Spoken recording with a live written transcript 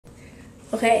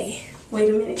Okay, wait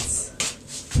a minute.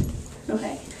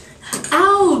 Okay.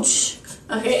 Ouch!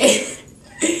 Okay.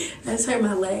 I just hurt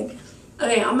my leg.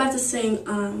 Okay, I'm about to sing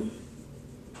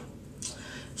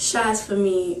Shots for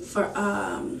Me for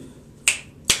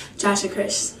Josh and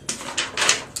Chris.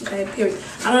 Okay, period.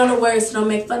 I don't know the words, so don't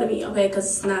make fun of me, okay? Because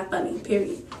it's not funny,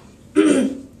 period.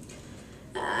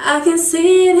 I can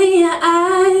see it in your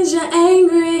eyes, you're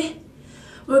angry.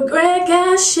 Regret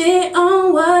got shit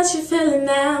on what you feeling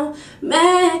now.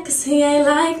 Mad cause he ain't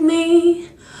like me.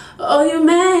 Oh, you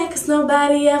mad cause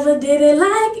nobody ever did it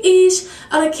like each.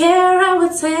 All the care I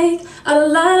would take, all the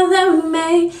love that we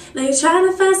made. Now you're trying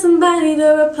to find somebody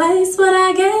to replace what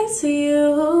I gave to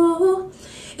you.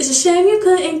 It's a shame you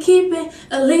couldn't keep it.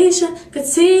 Alicia,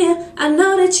 Katia, I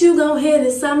know that you gon' hear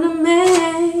this. I'm the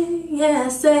man, yeah, I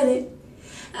said it.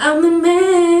 I'm the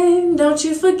man, don't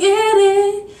you forget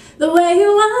it. The way you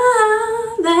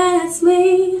are, that's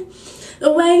me.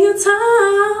 The way you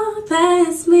talk,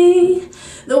 that's me.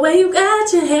 The way you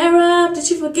got your hair up, did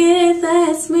you forget,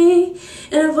 that's me.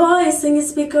 And a voice in your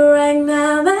speaker right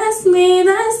now, that's me,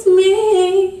 that's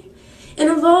me. And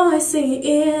a voice in your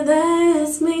ear,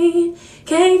 that's me.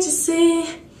 Can't you see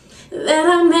that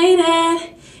I made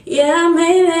it? Yeah, I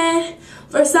made it.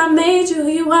 First I made you who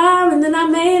you are, and then I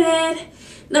made it.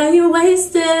 Now you're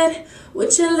wasted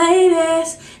with your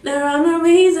ladies. Now I'm the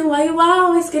reason why you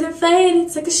always getting faded.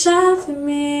 Take a shot for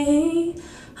me.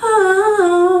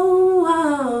 Oh,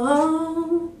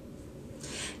 oh,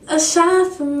 oh. A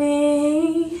shot for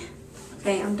me.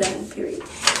 Okay, I'm done, period.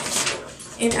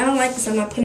 And I don't like this, I'm not putting